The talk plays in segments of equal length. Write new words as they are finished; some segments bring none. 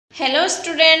Hello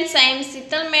students, I am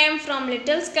Sital ma'am from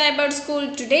Little Skybird School.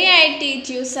 Today I teach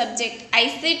you subject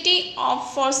ICT of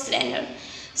 4th standard.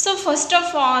 So first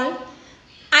of all,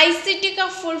 ICT का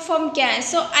full form क्या है?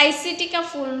 ICT का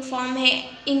full form है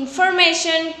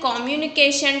information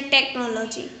communication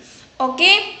technology.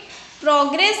 Okay,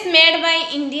 progress made by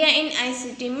India in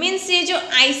ICT means ये जो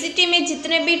ICT में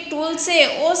जितने भी टूल्स है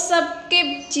वो सब के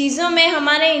चीज़ों में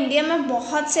हमारे इंडिया में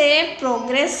बहुत से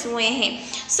प्रोग्रेस हुए हैं.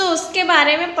 उसके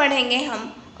बारे में पढ़ेंगे हम.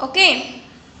 Okay,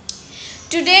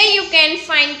 today you can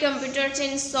find computers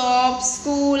in shop,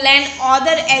 school and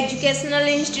other educational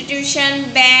institution,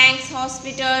 banks,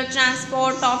 hospital,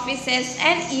 transport offices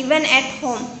and even at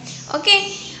home. Okay,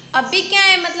 अभी क्या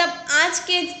है, मतलब आज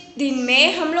के दिन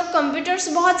में हम लोग कंप्यूटर्स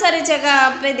बहुत सारे जगह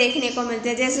पे देखने को मिलते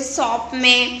हैं, जैसे शॉप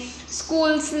में,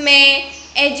 स्कूल्स में,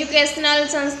 एजुकेशनल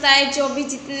संस्थाएं जो भी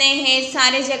जितने हैं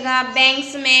सारे जगह,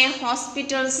 बैंक्स में,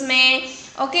 हॉस्पिटल्स में,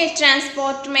 ओके,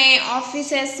 ट्रांसपोर्ट में,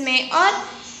 ऑफिसेस में और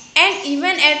एंड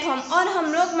इवन एट होम. और हम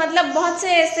लोग मतलब बहुत से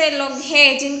ऐसे लोग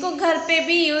हैं जिनको घर पे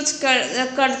भी यूज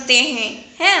करते हैं,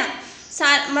 है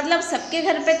मतलब सबके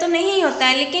घर पे तो नहीं होता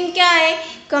है, लेकिन क्या है,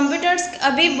 कंप्यूटर्स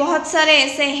अभी बहुत सारे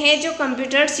ऐसे हैं जो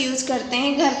कंप्यूटर्स यूज करते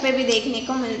हैं, घर पे भी देखने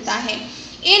को मिलता है.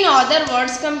 In other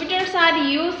words computers are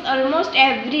use almost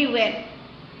everywhere.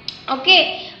 Okay,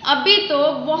 अभी तो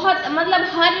बहुत मतलब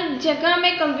हर जगह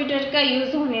में कंप्यूटर का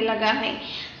यूज होने लगा है.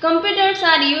 Computers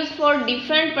are use for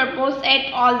different purpose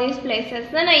at all this places,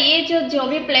 है ना. ये जो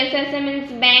भी प्लेसेस है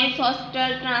means banks,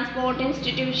 hospital, transport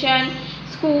institution,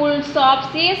 school,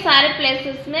 shops, ये सारे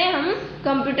प्लेसेस में हम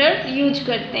कंप्यूटर यूज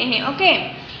करते हैं. Okay,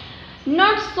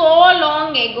 not so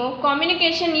long ago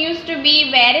communication use to be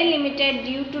very limited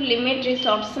due to limit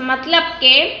resource. मतलब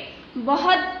के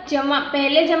बहुत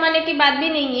पहले ज़माने की बात भी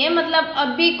नहीं है, मतलब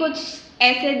अभी कुछ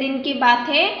ऐसे दिन की बात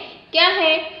है. क्या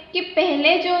है कि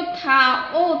पहले जो था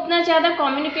वो उतना ज़्यादा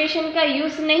कम्युनिकेशन का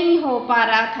यूज़ नहीं हो पा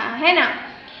रहा था, है ना.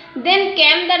 Then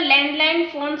came the landline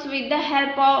phones with the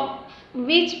help of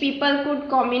which people could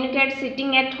communicate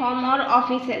sitting at home और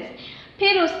ऑफिसेस.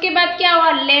 फिर उसके बाद क्या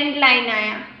हुआ, लैंडलाइन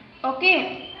आया. ओके,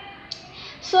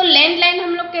 सो लैंडलाइन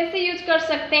हम लोग कैसे यूज कर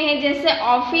सकते हैं, जैसे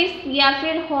ऑफिस या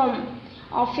फिर होम,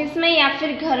 ऑफिस में या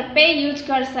फिर घर पे यूज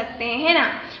कर सकते हैं, है ना.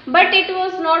 But it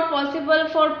was not possible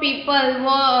for people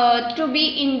to be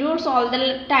endorse all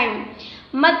the time.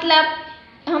 मतलब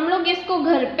हम लोग इसको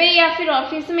घर पे या फिर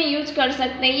ऑफिस में यूज कर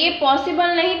सकते हैं. ये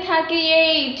पॉसिबल नहीं था कि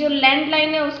ये जो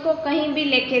लैंडलाइन है उसको कहीं भी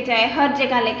लेके जाए, हर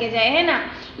जगह लेके जाए, है ना.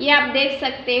 ये आप देख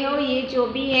सकते हो, ये जो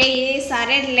भी है ये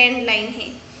सारे लैंडलाइन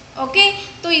है. ओके,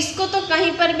 तो इसको तो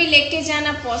कहीं पर भी लेके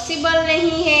जाना पॉसिबल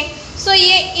नहीं है. सो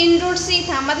ये इंडोर्स ही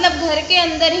था, मतलब घर के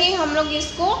अंदर ही हम लोग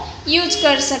इसको यूज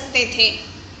कर सकते थे.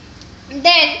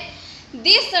 Then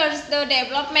this urged the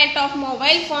development of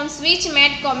mobile phones which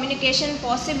made communication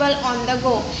possible on the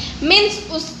go. Means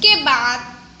उसके बाद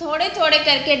थोड़े थोड़े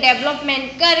करके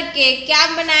डेवलपमेंट करके क्या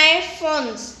बनाए,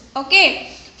 फोन्स. ओके,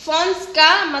 फोन्स का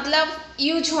मतलब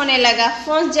यूज होने लगा.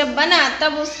 फोन्स जब बना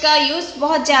तब उसका यूज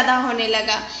बहुत ज़्यादा होने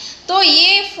लगा. तो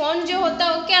ये फ़ोन जो होता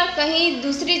है वो क्या कहीं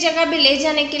दूसरी जगह भी ले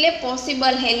जाने के लिए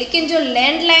पॉसिबल है, लेकिन जो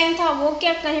लैंडलाइन था वो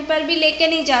क्या कहीं पर भी लेके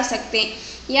नहीं जा सकते.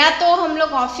 या तो हम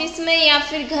लोग ऑफिस में या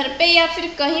फिर घर पे या फिर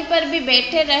कहीं पर भी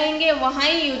बैठे रहेंगे वहाँ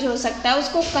ही यूज हो सकता है,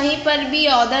 उसको कहीं पर भी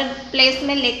अदर प्लेस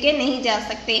में लेके नहीं जा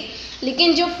सकते.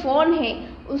 लेकिन जो फ़ोन है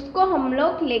उसको हम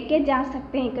लोग लेके जा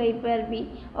सकते हैं कहीं पर भी.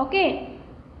 Okay,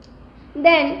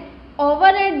 then over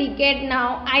a decade now,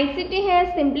 ICT has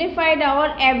simplified our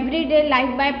everyday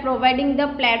life by providing the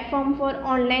platform for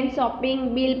online shopping,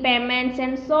 bill payments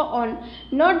and so on.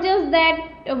 Not just that,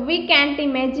 we can't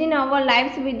imagine our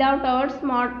lives without our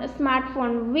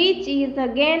smartphone, which is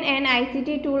again an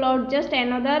ICT tool or just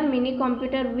another mini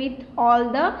computer with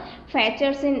all the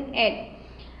features in it.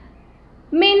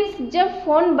 Means जब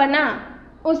phone बना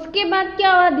उसके बाद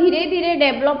क्या हुआ, धीरे धीरे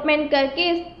development करके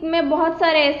इसमें बहुत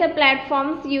सारे ऐसे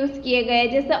प्लेटफॉर्म्स यूज़ किए गए,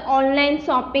 जैसे ऑनलाइन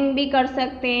शॉपिंग भी कर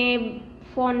सकते हैं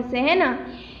फ़ोन से, है ना.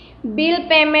 बिल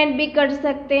पेमेंट भी कर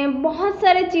सकते हैं, बहुत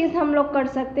सारे चीज़ हम लोग कर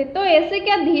सकते हैं. तो ऐसे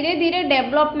क्या धीरे धीरे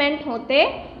डेवलपमेंट होते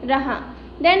रहा.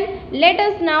 Then let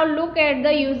us now look at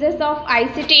the uses of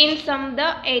ICT in some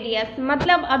the areas.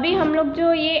 मतलब अभी हम लोग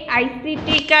जो ये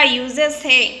ICT का यूजेस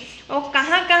है वो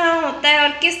कहाँ कहाँ होता है और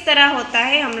किस तरह होता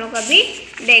है हम लोग अभी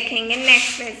देखेंगे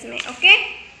नेक्स्ट पेज में. ओके,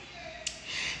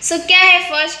 सो क्या है,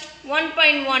 फर्स्ट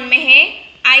 1.1 में है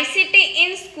ICT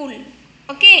in school.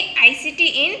 Okay, ICT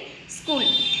in school.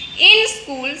 In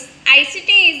schools ICT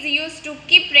is used to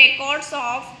keep records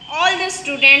of all the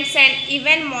students and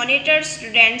even monitor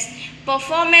students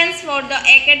performance for the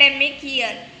academic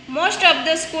year. Most of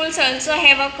the schools also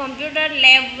have a computer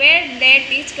lab where they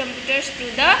teach computers to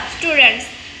the students.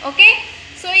 Okay,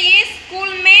 सो ये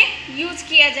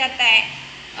किया जाता है,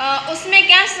 उसमें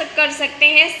क्या कर सकते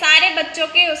हैं, सारे बच्चों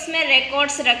के उसमें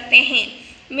रिकॉर्ड्स रखते हैं।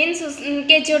 मीन्स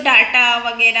उनके जो डाटा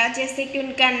वगैरह, जैसे कि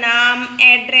उनका नाम,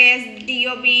 address,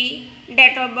 DOB,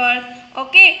 date of birth,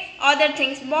 okay, other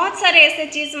things, बहुत सारे ऐसे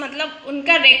चीज़, मतलब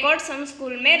उनका रिकॉर्ड्स हम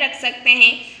स्कूल में रख सकते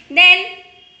हैं। देन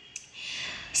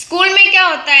स्कूल में क्या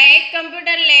होता है,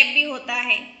 कंप्यूटर लैब भी होता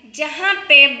है, जहाँ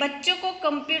पे बच्चों को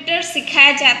कंप्यूटर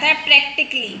सिखाया जाता है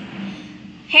प्रैक्टिकली,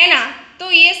 है ना।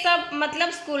 तो ये सब मतलब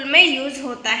स्कूल में यूज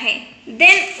होता है।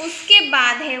 देन उसके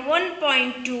बाद है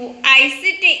 1.2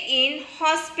 ICT in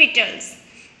hospitals.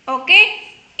 Okay,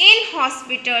 in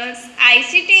hospitals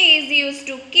ICT is used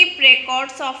to keep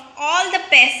records of all the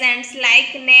patients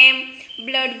like name,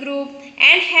 blood group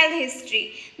and health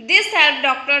history. This help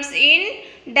doctors in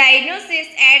diagnosis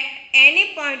at any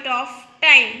point of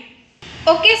time.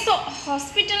 Okay, so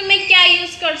hospital में क्या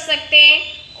use कर सकते हैं,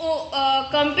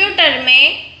 computer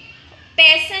में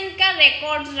patient का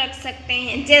record रख सकते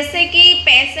हैं, जैसे कि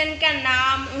पेशेंट का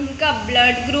नाम, उनका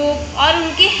ब्लड ग्रुप और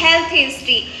उनकी हेल्थ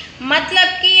हिस्ट्री, मतलब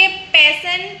कि ये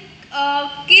पेशेंट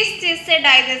किस चीज़ से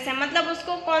डायग्नोस है, मतलब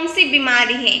उसको कौन सी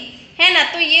बीमारी है ना।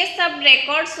 तो ये सब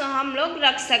रिकॉर्ड्स हम लोग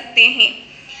रख सकते हैं।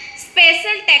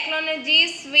 Special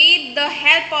technologies with the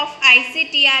help of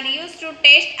ICT are use to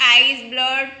test eyes,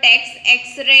 blood test,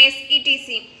 X-rays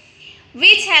etc.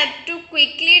 which help to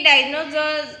quickly diagnose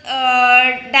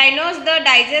the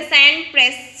disease and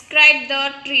prescribe the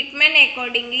treatment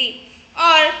accordingly.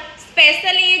 और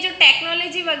स्पेशली ये जो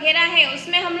टेक्नोलॉजी वगैरह है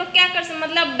उसमें हम लोग क्या कर सकते,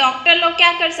 मतलब डॉक्टर लोग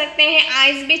क्या कर सकते हैं,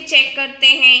 आइज भी चेक करते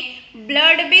हैं,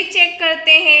 ब्लड भी चेक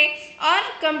करते हैं और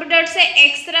कंप्यूटर से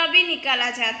एक्सरा भी निकाला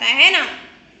जाता है ना।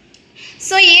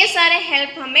 सो ये सारे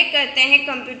हेल्प हमें करते हैं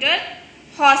कंप्यूटर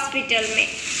हॉस्पिटल में।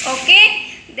 ओके,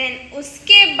 देन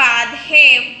उसके बाद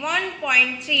है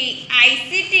 1.3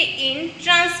 ICT in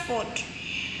transport.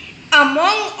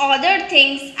 Among other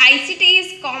things, ICT is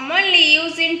commonly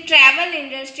used in travel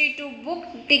industry to book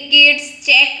tickets,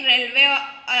 check railway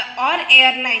or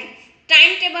airline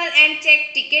timetable and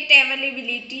check ticket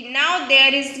availability. Now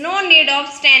there is no need of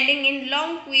standing in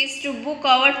long queues to book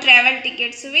our travel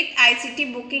tickets. With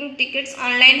ICT, booking tickets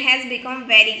online has become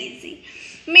very easy.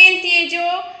 Means ये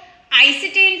जो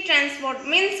ICT in transport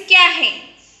means क्या है,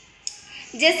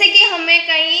 जैसे कि हमें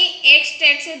कहीं एक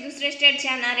state से दूसरे स्टेट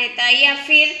जाना रहता है, या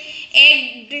फिर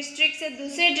एक डिस्ट्रिक्ट से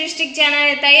दूसरे डिस्ट्रिक्ट जाना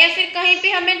रहता है, या फिर कहीं पे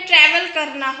हमें ट्रैवल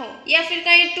करना हो, या फिर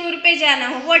कहीं टूर पे जाना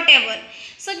हो, व्हाटएवर।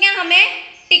 सो क्या हमें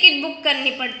टिकट बुक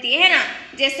करनी पड़ती है ना।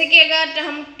 जैसे कि अगर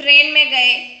हम ट्रेन में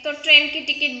गए तो ट्रेन की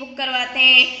टिकट बुक करवाते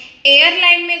हैं,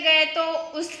 एयरलाइन में गए तो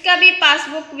उसका भी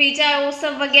पासबुक, वीज़ा, वो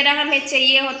सब वगैरह हमें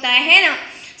चाहिए होता है ना।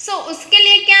 सो उसके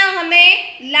लिए क्या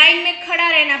हमें लाइन में खड़ा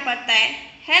रहना पड़ता है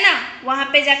ना, वहाँ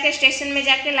पे जाके स्टेशन में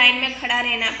जाके लाइन में खड़ा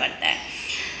रहना पड़ता है।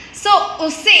 सो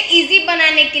उससे इजी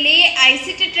बनाने के लिए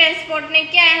ICT ट्रांसपोर्ट ने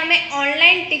क्या है, हमें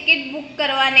ऑनलाइन टिकट बुक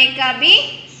करवाने का भी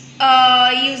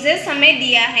यूजेस हमें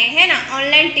दिया है ना।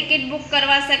 ऑनलाइन टिकट बुक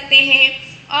करवा सकते हैं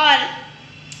और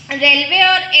रेलवे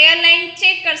और एयरलाइन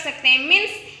चेक कर सकते हैं।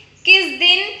 मीन्स किस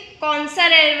दिन कौन सा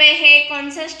रेलवे है, कौन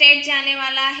सा स्टेट जाने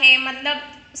वाला है, मतलब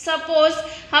सपोज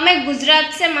हमें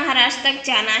गुजरात से महाराष्ट्र तक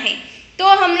जाना है तो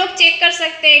हम लोग चेक कर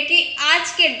सकते हैं कि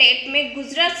आज के डेट में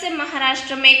गुजरात से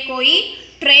महाराष्ट्र में कोई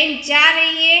ट्रेन जा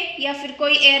रही है या फिर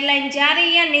कोई एयरलाइन जा रही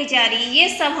है या नहीं जा रही है, ये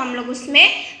सब हम लोग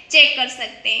उसमें चेक कर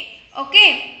सकते हैं।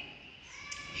 ओके,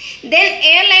 देन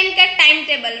एयरलाइन का टाइम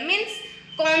टेबल मीन्स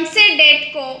कौन से डेट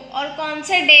को और कौन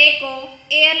से डे को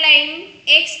एयरलाइन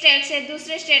एक स्टेट से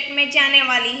दूसरे स्टेट में जाने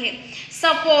वाली है।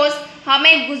 सपोज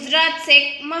हमें गुजरात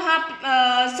से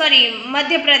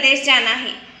मध्य प्रदेश जाना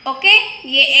है, ओके,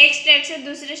 ये एक स्टेट से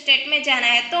दूसरे स्टेट में जाना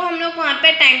है, तो हम लोग वहाँ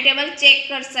पे टाइम टेबल चेक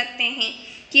कर सकते हैं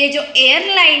कि ये जो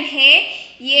एयरलाइन है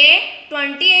ये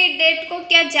 28 डेट को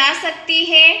क्या जा सकती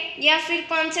है या फिर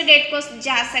कौन से डेट को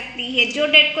जा सकती है। जो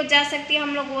डेट को जा सकती है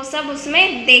हम लोग वो सब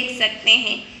उसमें देख सकते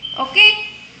हैं। ओके,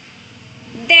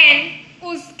 देन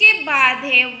उसके बाद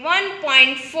है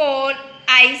 1.4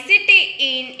 ICT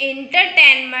इन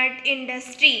एंटरटेनमेंट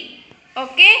इंडस्ट्री।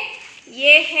 ओके,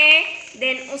 ये है।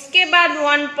 देन उसके बाद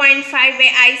 1.5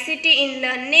 है ICT in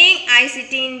learning,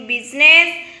 ICT in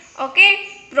business, okay,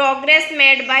 progress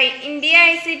made by India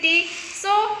ICT।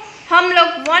 सो हम लोग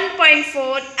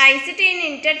 1.4 ICT इन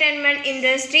एंटरटेनमेंट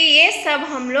इंडस्ट्री ये सब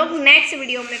हम लोग नेक्स्ट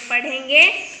वीडियो में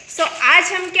पढ़ेंगे। सो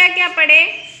आज हम क्या क्या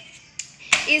पढ़े,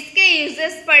 इसके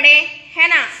यूजेस पढ़े है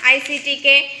ना ICT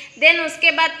के। देन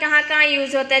उसके बाद कहाँ कहाँ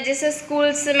यूज होता है, जैसे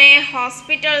स्कूल्स में,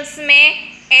 हॉस्पिटल्स में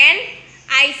एंड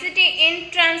ICT इन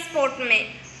ट्रांसपोर्ट में।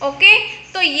 ओके,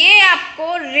 तो ये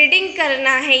आपको रीडिंग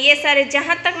करना है, ये सारे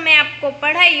जहाँ तक मैं आपको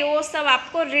पढ़ाई वो सब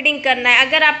आपको रीडिंग करना है।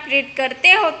 अगर आप रीड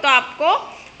करते हो तो आपको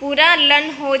पूरा लर्न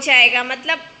हो जाएगा,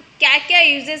 मतलब क्या क्या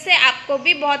यूजेस है आपको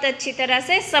भी बहुत अच्छी तरह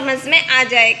से समझ में आ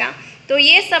जाएगा। तो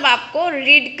ये सब आपको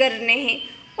रीड करने हैं।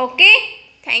 Okay,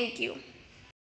 thank you.